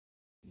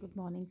Good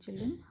morning,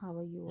 children. How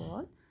are you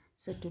all?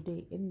 So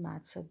today in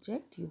math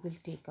subject you will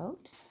take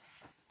out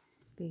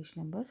page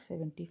number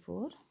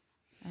 74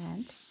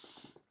 and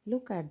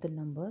look at the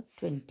number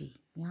 20.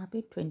 यहाँ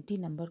पे 20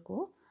 number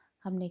को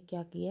हमने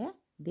क्या किया है,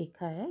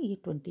 देखा है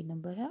ये 20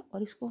 नंबर है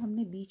और इसको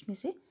हमने बीच में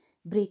से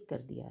ब्रेक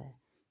कर दिया है.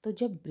 तो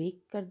जब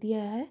ब्रेक कर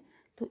दिया है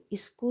तो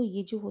इसको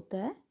ये जो होता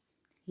है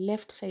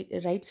लेफ़्ट साइड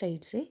राइट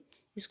साइड से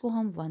इसको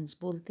हम वंस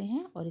बोलते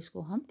हैं और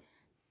इसको हम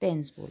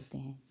टेंस बोलते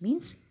हैं.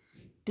 मीन्स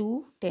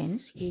 2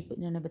 टेंस ये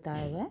इन्होंने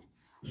बताया हुआ है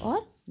और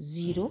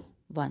 0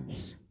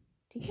 वंस.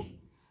 ठीक है,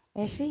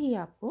 ऐसे ही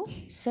आपको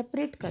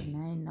सेपरेट करना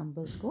है इन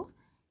नंबर्स को.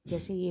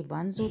 जैसे ये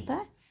वंस होता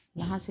है,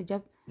 यहाँ से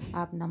जब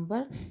आप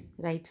नंबर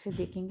राइट से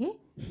देखेंगे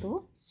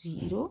तो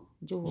 0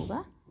 जो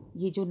होगा,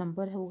 ये जो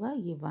नंबर होगा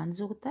ये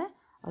वंस होता है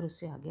और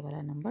उससे आगे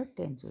वाला नंबर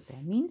टेंस होता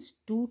है. मीन्स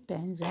 2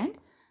 टेंस एंड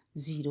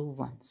 0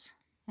 वंस,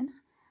 है ना.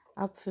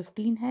 अब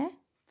 15 है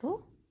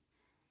तो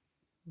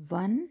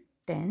 1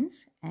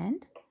 टेंस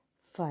एंड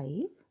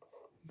 5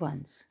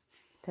 वंस.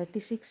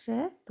 36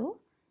 है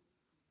तो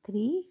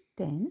 3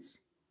 टेंस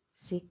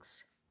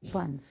 6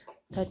 वंस.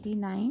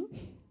 39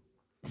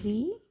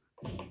 3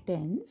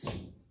 tense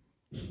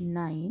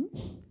 9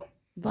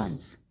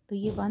 once. तो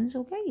ये वंस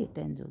हो गया, ये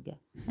टेंस हो गया,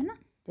 है ना,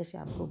 जैसे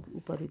आपको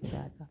ऊपर भी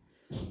बताया था.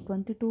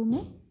 22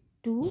 में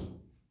 2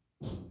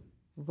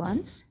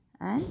 वंस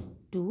एंड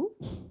 2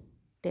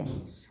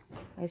 टेंस.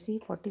 ऐसे ही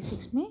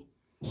 46 में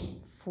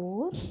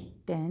 4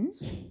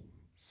 tense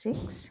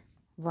 6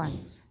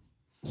 once.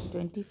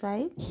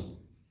 25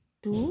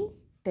 2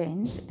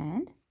 tense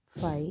and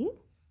 5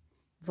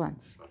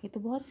 once. ये तो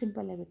बहुत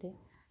सिंपल है बेटे.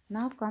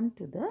 Now come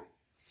to the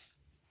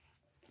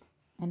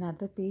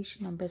another page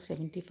number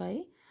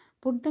 75.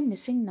 Put the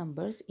missing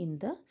numbers in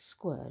the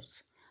squares.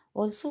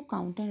 Also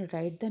count and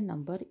write the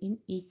number in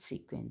each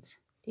sequence.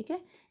 ठीक है,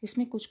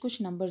 इसमें कुछ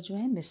कुछ नंबर जो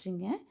हैं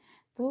मिसिंग हैं,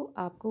 तो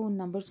आपको उन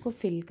नंबर्स को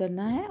फिल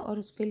करना है और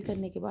उस फिल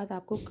करने के बाद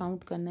आपको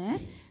काउंट करना है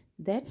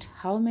that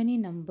how many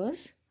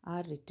numbers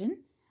are written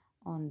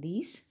on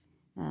these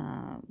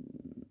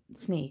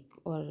snake,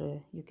 or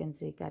you can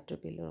say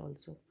caterpillar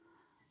also.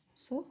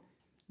 So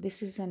this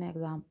is an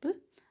example.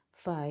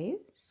 5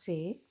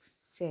 6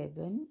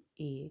 7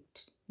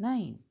 8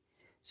 9.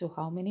 So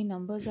how many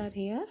numbers are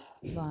here?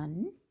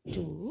 1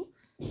 2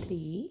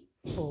 3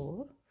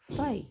 4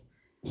 5.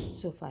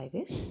 So 5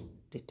 is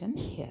written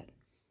here.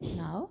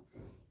 Now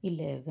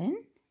 11,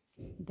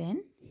 then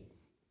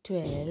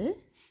 12,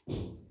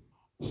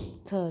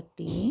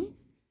 13,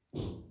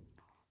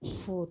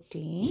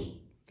 14,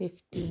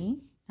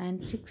 15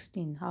 and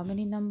 16. How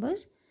many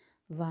numbers?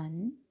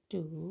 1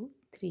 2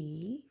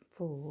 3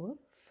 4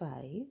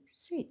 5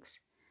 6.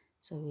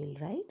 So we'll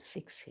write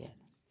 6 here.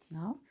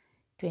 Now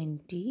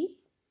 20,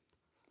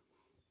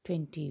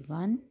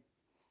 21,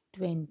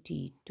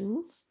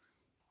 22,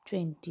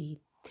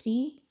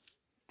 23,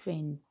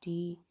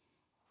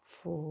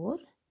 24,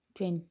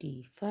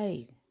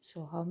 25.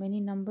 So how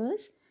many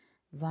numbers?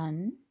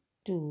 1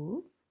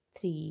 2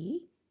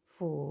 3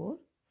 4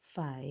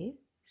 5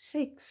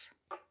 6.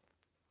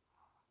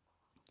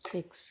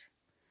 6.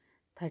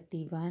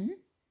 31,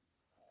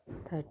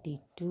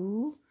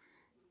 32,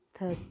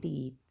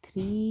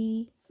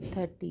 33,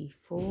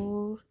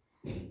 34,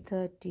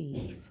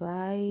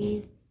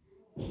 35,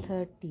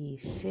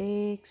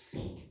 36,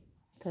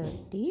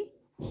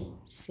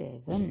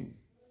 37.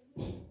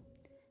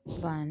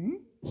 1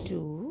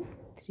 2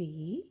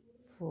 3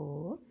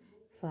 4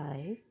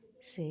 5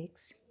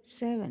 6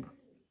 7.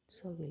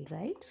 So we'll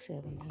write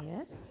 7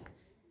 here.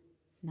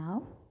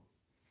 Now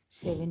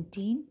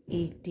 17,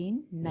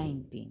 18,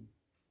 19.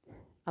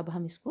 अब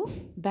हम इसको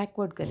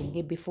backward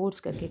करेंगे, Bofors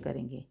करके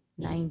करेंगे.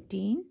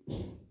 19,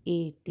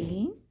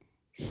 18,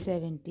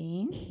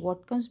 17.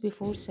 What comes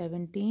before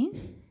 17?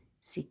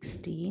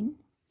 16.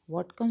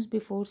 What comes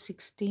before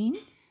 16?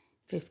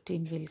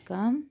 15 will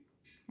come.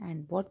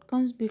 And what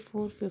comes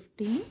before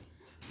 15?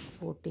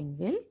 14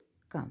 will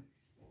come.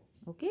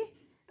 Okay.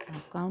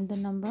 Now count the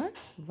number.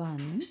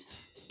 1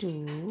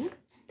 2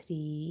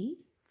 3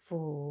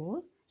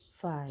 4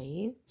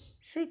 5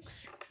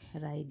 6.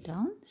 Write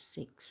down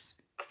 6.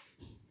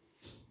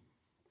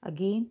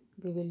 Again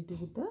we will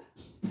do the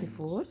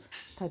befores.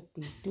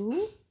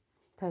 32,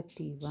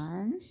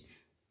 31,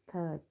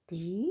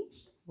 30.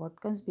 What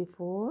comes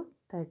before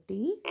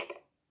 30?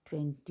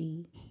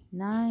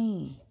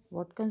 29.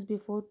 What comes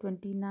before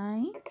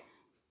 29?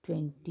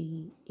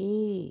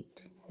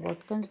 28.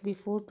 What comes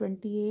before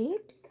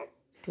 28?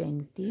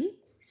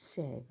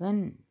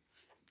 27.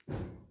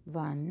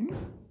 1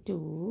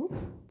 2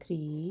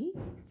 3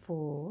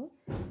 4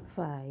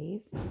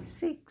 5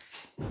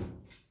 6.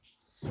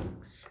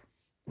 6.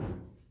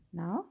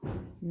 Now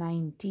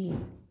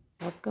 19.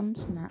 What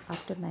comes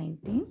after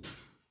 19?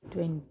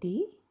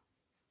 20,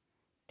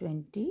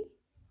 20,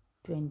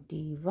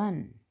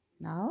 21.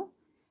 Now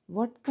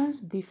what comes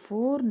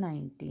before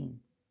 19?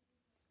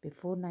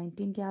 Before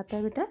 19 क्या आता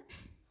है बेटा?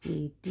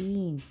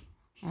 18.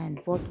 And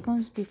what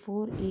comes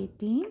before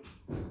 18?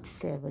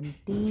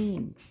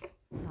 17.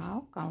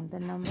 Now count the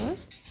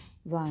numbers.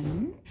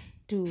 1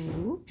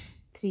 2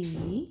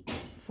 3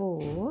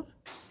 4,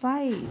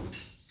 5.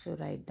 So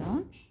write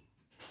down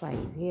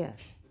 5 here.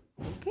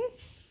 Okay.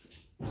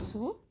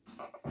 So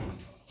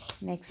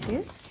next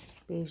is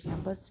page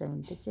number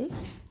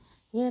 76.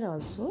 Here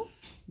also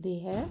they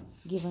have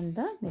given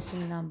the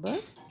missing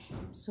numbers.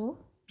 So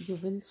you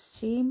will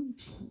same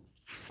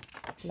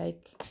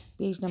like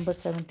page number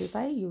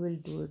 75 you will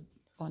do it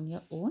on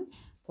your own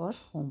for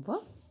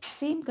homework.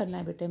 Same करना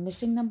है बेटा,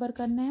 missing number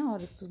करना है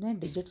और उसमें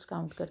digits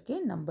count करके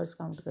numbers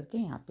count करके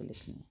यहाँ पे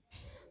लिखने हैं.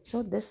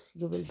 So this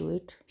you will do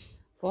it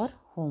for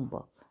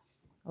homework.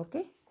 Okay.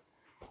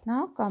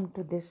 Now come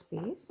to this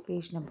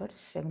page number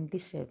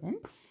 77.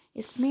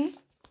 इसमें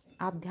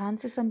आप ध्यान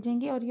से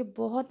समझेंगे और ये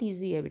बहुत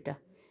इजी है बेटा,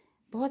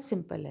 बहुत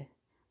सिंपल है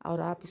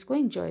और आप इसको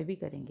एंजॉय भी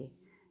करेंगे.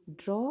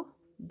 Draw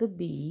the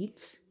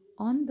beads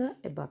on the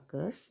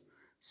abacus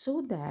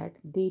so that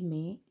they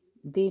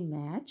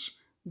match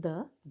the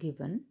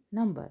given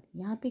number.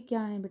 यहाँ पे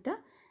क्या है बेटा,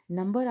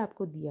 नंबर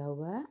आपको दिया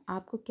हुआ है,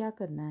 आपको क्या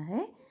करना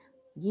है,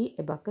 ये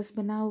एबाकस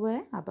बना हुआ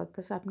है.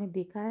 एबाकस आपने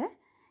देखा है.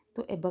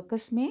 तो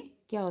एबाकस में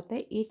क्या होता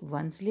है, एक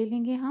वंस ले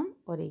लेंगे हम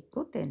और एक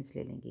को टेंस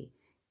ले लेंगे.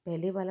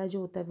 पहले वाला जो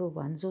होता है वो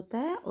वंस होता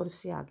है और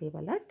उससे आगे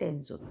वाला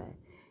टेंस होता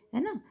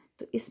है ना.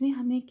 तो इसमें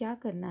हमें क्या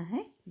करना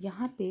है,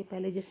 यहाँ पे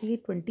पहले जैसे ये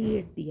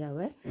 28 दिया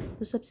हुआ है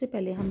तो सबसे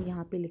पहले हम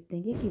यहाँ पे लिख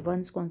देंगे कि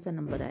वंस कौन सा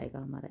नंबर आएगा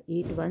हमारा.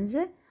 8 वंस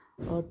है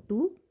और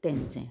 2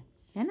 टेंस हैं,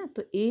 है ना.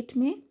 तो 8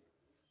 में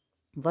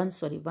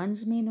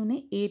वंस में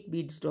इन्होंने 8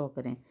 बीड्स ड्रॉ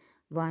करें.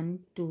 1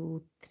 2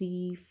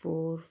 3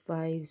 4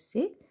 5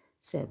 6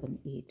 7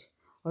 8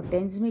 और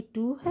टेंस में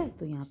 2 है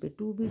तो यहाँ पे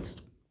 2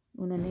 बीड्स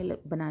उन्होंने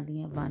बना दिए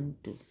हैं 1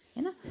 2,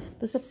 है ना.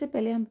 तो सबसे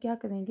पहले हम क्या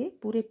करेंगे,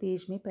 पूरे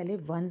पेज में पहले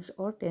वंस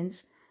और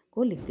टेंस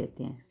को लिख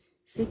देते हैं.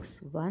 6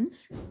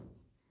 वंस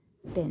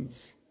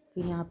टेंस,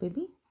 फिर यहाँ पे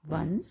भी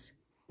ones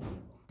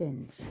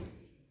tens,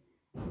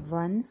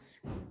 ones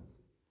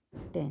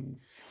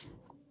tens,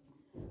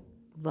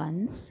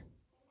 ones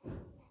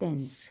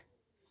tens,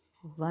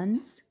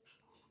 ones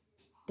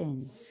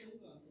tens,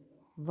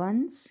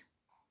 ones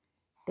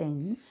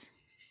tens,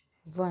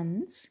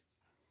 ones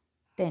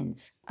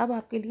tens. अब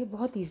आपके लिए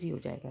बहुत इजी हो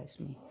जाएगा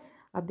इसमें.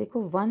 अब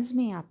देखो वंस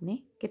में आपने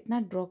कितना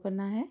ड्रॉ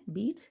करना है,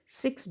 बीड्स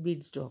 6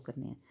 बीड्स ड्रॉ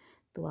करने हैं.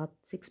 तो आप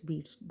 6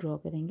 बीड्स ड्रॉ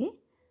करेंगे.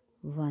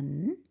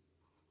 1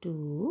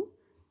 2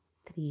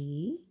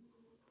 3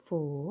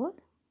 4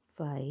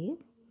 5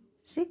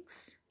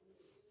 6.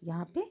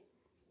 यहाँ पे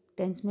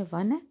टेंस में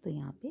 1 है तो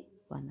यहाँ पे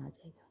 1 आ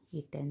जाएगा.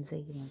 ये टेंस है,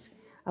 ये वंस.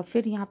 अब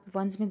फिर यहाँ पे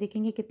वंस में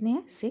देखेंगे कितने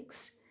हैं,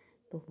 6.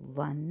 तो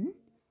 1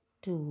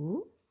 2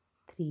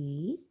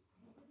 3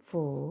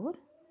 4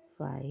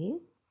 5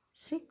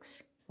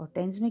 6 और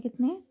टेंस में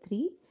कितने हैं,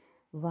 3.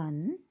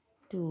 1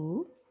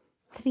 2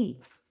 3.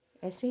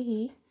 ऐसे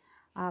ही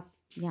आप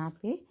यहाँ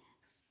पे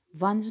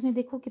वंस में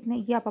देखो कितने,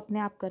 ये आप अपने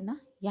आप करना.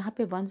 यहाँ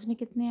पे वंस में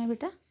कितने हैं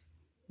बेटा,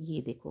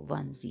 ये देखो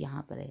वंस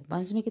यहाँ पर है.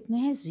 वंस में कितने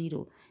हैं,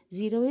 0.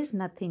 0 इज़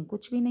नथिंग,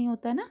 कुछ भी नहीं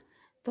होता है ना.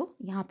 तो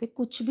यहाँ पे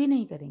कुछ भी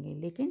नहीं करेंगे.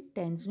 लेकिन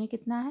टेंस में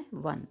कितना है,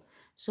 1.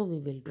 So we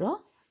will draw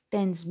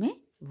tense में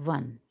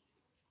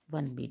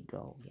 1 बीट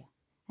ड्रॉ हो गया,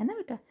 है ना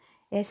बेटा.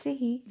 ऐसे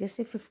ही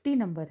जैसे 50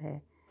 नंबर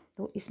है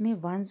तो इसमें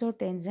वंस और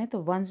टेंस हैं. तो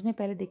वंस में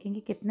पहले देखेंगे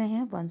कितने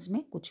हैं, वंस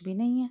में कुछ भी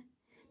नहीं है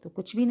तो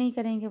कुछ भी नहीं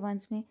करेंगे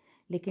वंस में.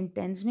 लेकिन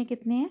टेंस में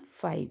कितने हैं,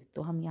 5.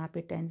 तो हम यहाँ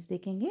पे टेंस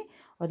देखेंगे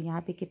और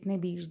यहाँ पे कितने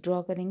बीट्स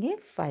ड्रॉ करेंगे,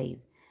 5.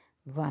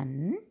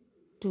 1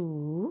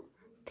 2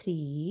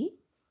 3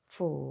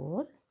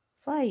 4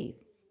 5.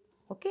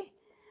 ओके.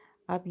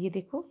 अब ये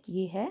देखो,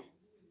 ये है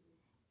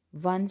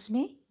वंस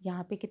में,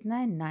 यहाँ पे कितना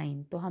है,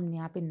 9. तो हम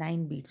यहाँ पे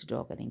 9 बीट्स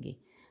ड्रॉ करेंगे.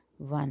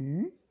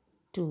 1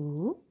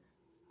 2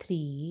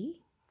 3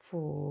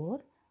 4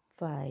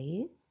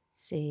 5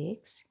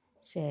 6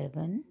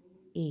 7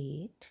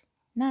 8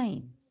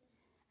 9.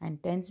 एंड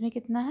टेंस में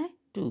कितना है,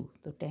 2.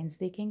 तो टेंस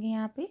देखेंगे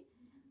यहाँ पे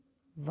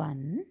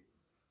 1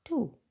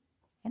 2,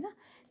 है ना.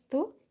 तो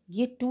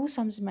ये 2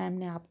 सम्स मैम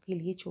ने आपके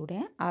लिए छोड़े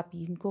हैं. आप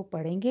इनको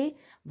पढ़ेंगे.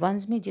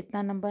 वंस में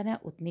जितना नंबर है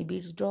उतनी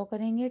बीट्स ड्रॉ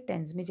करेंगे,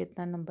 टेंस में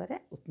जितना नंबर है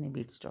उतने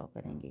बीट्स ड्रॉ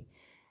करेंगे.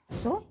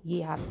 सो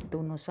ये आप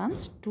दोनों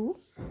sums 2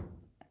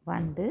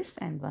 1 this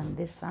and 1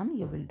 this sum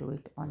you will do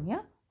it on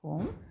your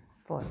home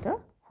for the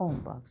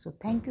homework. So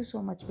thank you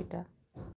so much beta.